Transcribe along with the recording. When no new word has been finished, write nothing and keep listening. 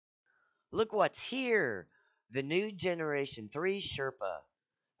Look what's here! The new Generation 3 Sherpa,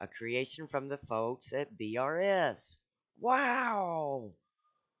 a creation from the folks at BRS. Wow!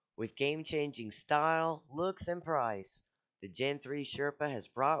 With game changing style, looks, and price, the Gen 3 Sherpa has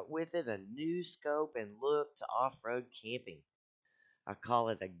brought with it a new scope and look to off road camping. I call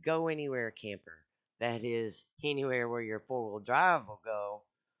it a go anywhere camper. That is, anywhere where your four wheel drive will go.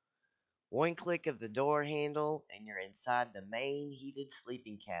 One click of the door handle, and you're inside the main heated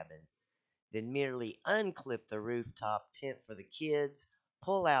sleeping cabin. Then merely unclip the rooftop tent for the kids,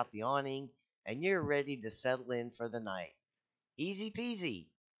 pull out the awning, and you're ready to settle in for the night. Easy peasy.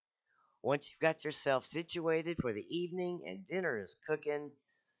 Once you've got yourself situated for the evening and dinner is cooking,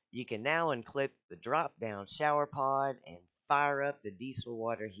 you can now unclip the drop down shower pod and fire up the diesel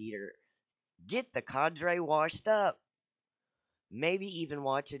water heater. Get the cadre washed up. Maybe even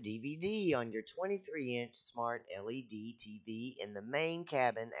watch a DVD on your 23-inch smart LED TV in the main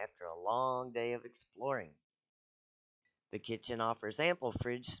cabin after a long day of exploring. The kitchen offers ample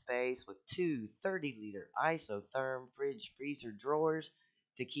fridge space with two 30-liter isotherm fridge freezer drawers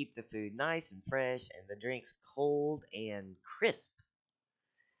to keep the food nice and fresh and the drinks cold and crisp.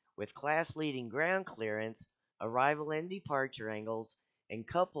 With class leading ground clearance, arrival and departure angles, and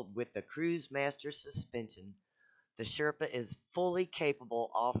coupled with the Cruise Master suspension, the Sherpa is fully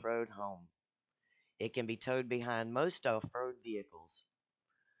capable off road home. It can be towed behind most off road vehicles.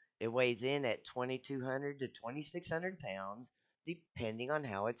 It weighs in at 2,200 to 2,600 pounds, depending on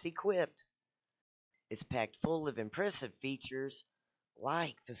how it's equipped. It's packed full of impressive features,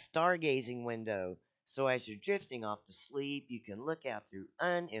 like the stargazing window, so as you're drifting off to sleep, you can look out through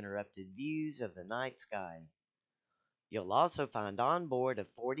uninterrupted views of the night sky. You'll also find on board a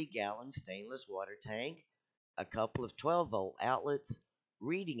 40-gallon stainless water tank, a couple of 12-volt outlets,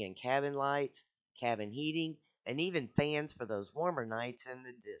 reading and cabin lights, cabin heating, and even fans for those warmer nights in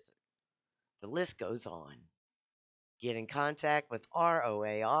the desert. The list goes on. Get in contact with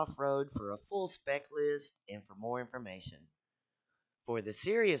ROA Off-Road for a full spec list and for more information. For the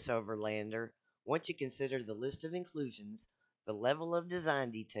serious overlander, once you consider the list of inclusions, the level of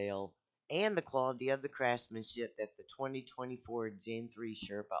design detail, and the quality of the craftsmanship that the 2024 Gen 3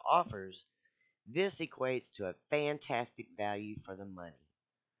 Sherpa offers, this equates to a fantastic value for the money.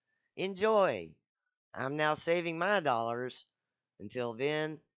 Enjoy! I'm now saving my dollars. Until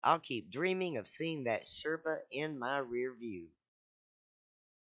then, I'll keep dreaming of seeing that Sherpa in my rear view.